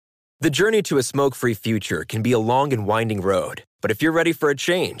The journey to a smoke-free future can be a long and winding road, but if you're ready for a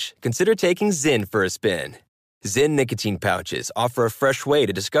change, consider taking Zyn for a spin. Zyn nicotine pouches offer a fresh way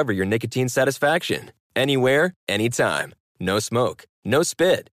to discover your nicotine satisfaction. Anywhere, anytime. No smoke, no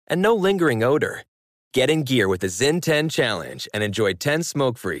spit, and no lingering odor. Get in gear with the Zyn 10 Challenge and enjoy 10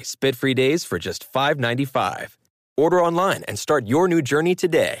 smoke-free, spit-free days for just $5.95. Order online and start your new journey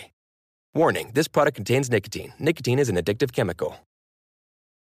today. Warning, this product contains nicotine. Nicotine is an addictive chemical.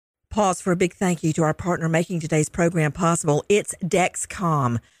 Pause for a big thank you to our partner making today's program possible. It's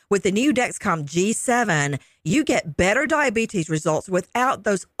Dexcom. With the new Dexcom G7, you get better diabetes results without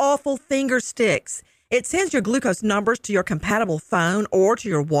those awful finger sticks. It sends your glucose numbers to your compatible phone or to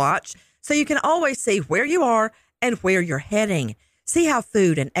your watch, so you can always see where you are and where you're heading. See how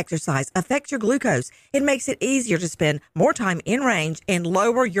food and exercise affect your glucose. It makes it easier to spend more time in range and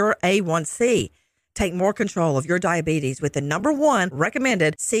lower your A1C. Take more control of your diabetes with the #1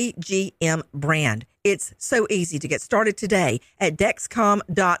 recommended CGM brand. It's so easy to get started today at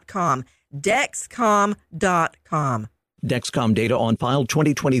Dexcom.com. Dexcom.com. Dexcom data on file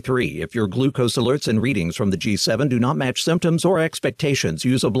 2023. If your glucose alerts and readings from the G7 do not match symptoms or expectations,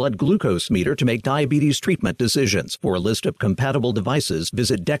 use a blood glucose meter to make diabetes treatment decisions. For a list of compatible devices,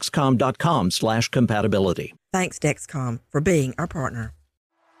 visit Dexcom.com/compatibility. Thanks, Dexcom, for being our partner.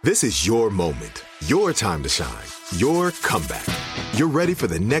 This is your moment, your time to shine, your comeback. You're ready for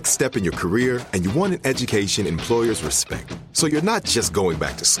the next step in your career, and you want an education employers respect. So you're not just going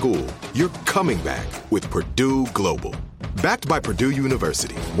back to school, you're coming back with Purdue Global. Backed by Purdue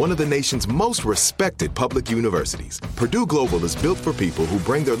University, one of the nation's most respected public universities, Purdue Global is built for people who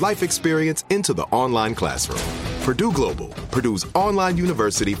bring their life experience into the online classroom. Purdue Global, Purdue's online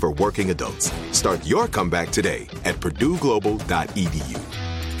university for working adults. Start your comeback today at purdueglobal.edu.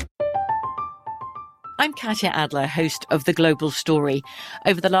 I'm Katya Adler, host of The Global Story.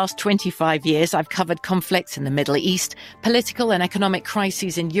 Over the last 25 years, I've covered conflicts in the Middle East, political and economic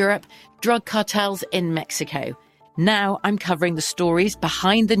crises in Europe, drug cartels in Mexico. Now I'm covering the stories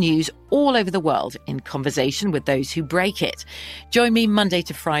behind the news all over the world in conversation with those who break it. Join me Monday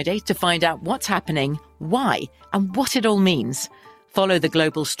to Friday to find out what's happening, why, and what it all means. Follow The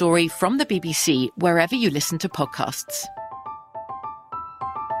Global Story from the BBC wherever you listen to podcasts.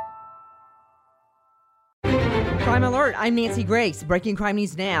 Crime Alert, I'm Nancy Grace. Breaking crime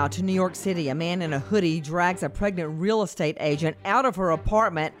news now to New York City. A man in a hoodie drags a pregnant real estate agent out of her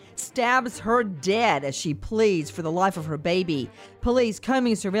apartment, stabs her dead as she pleads for the life of her baby. Police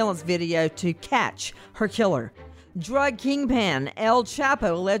combing surveillance video to catch her killer. Drug kingpin El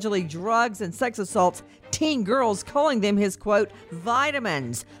Chapo allegedly drugs and sex assaults teen girls, calling them his, quote,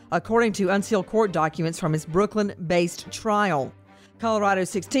 vitamins, according to unsealed court documents from his Brooklyn-based trial. Colorado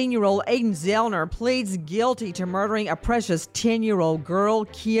 16-year-old Aiden Zellner pleads guilty to murdering a precious 10-year-old girl,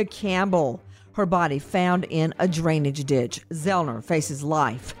 Kia Campbell. Her body found in a drainage ditch. Zellner faces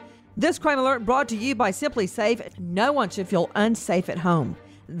life. This Crime Alert brought to you by Simply Safe. No one should feel unsafe at home.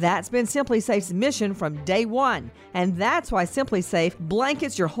 That's been Simply Safe's mission from day one. And that's why Simply Safe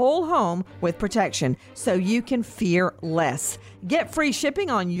blankets your whole home with protection so you can fear less. Get free shipping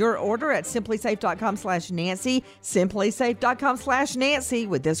on your order at simplysafe.com/Nancy. Simplysafe.com/Nancy.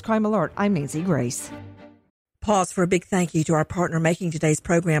 With this Crime Alert, I'm Nancy Grace. Pause for a big thank you to our partner making today's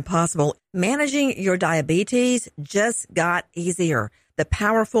program possible. Managing your diabetes just got easier. The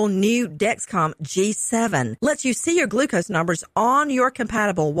powerful new Dexcom G7 lets you see your glucose numbers on your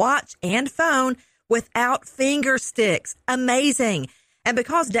compatible watch and phone without finger sticks. Amazing. And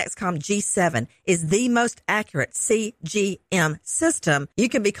because Dexcom G7 is the most accurate CGM system, you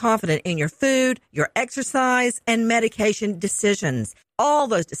can be confident in your food, your exercise, and medication decisions. All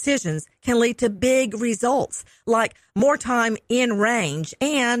those decisions can lead to big results, like more time in range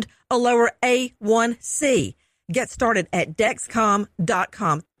and a lower A1C. Get started at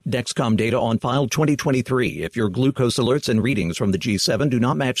Dexcom.com. Dexcom data on file 2023. If your glucose alerts and readings from the G7 do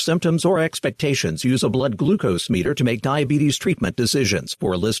not match symptoms or expectations, use a blood glucose meter to make diabetes treatment decisions.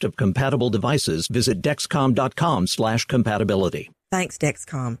 For a list of compatible devices, visit Dexcom.com/compatibility. Thanks,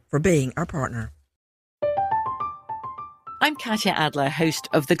 Dexcom, for being our partner. I'm Katya Adler, host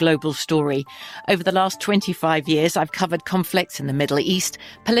of The Global Story. Over the last 25 years, I've covered conflicts in the Middle East,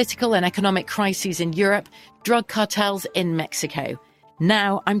 political and economic crises in Europe, drug cartels in Mexico.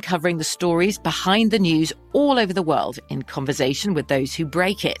 Now I'm covering the stories behind the news all over the world in conversation with those who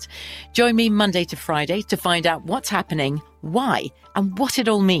break it. Join me Monday to Friday to find out what's happening, why, and what it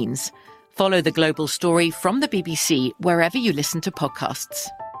all means. Follow The Global Story from the BBC wherever you listen to podcasts.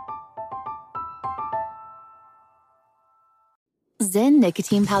 Zyn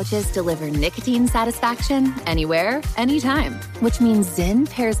nicotine pouches deliver nicotine satisfaction anywhere, anytime, which means Zyn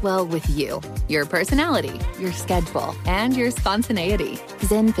pairs well with you, your personality, your schedule, and your spontaneity.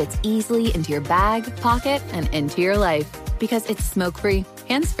 Zyn fits easily into your bag, pocket, and into your life because it's smoke-free,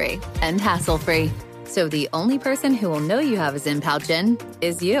 hands-free, and hassle-free. So the only person who will know you have a Zyn pouch in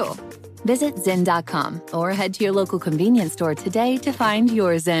is you. Visit Zyn.com or head to your local convenience store today to find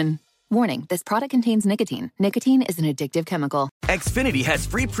your Zyn. Warning, this product contains nicotine. Nicotine is an addictive chemical. Xfinity has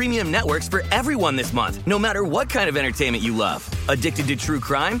free premium networks for everyone this month, no matter what kind of entertainment you love. Addicted to true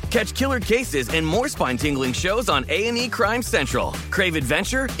crime? Catch killer cases and more spine-tingling shows on A&E Crime Central. Crave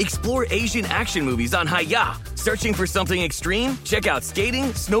adventure? Explore Asian action movies on Hi-Ya. Searching for something extreme? Check out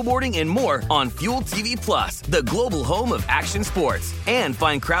skating, snowboarding, and more on Fuel TV Plus, the global home of action sports. And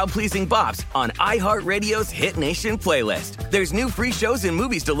find crowd-pleasing bops on iHeartRadio's Hit Nation playlist. There's new free shows and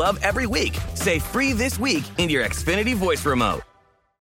movies to love every week. Say free this week in your Xfinity voice remote.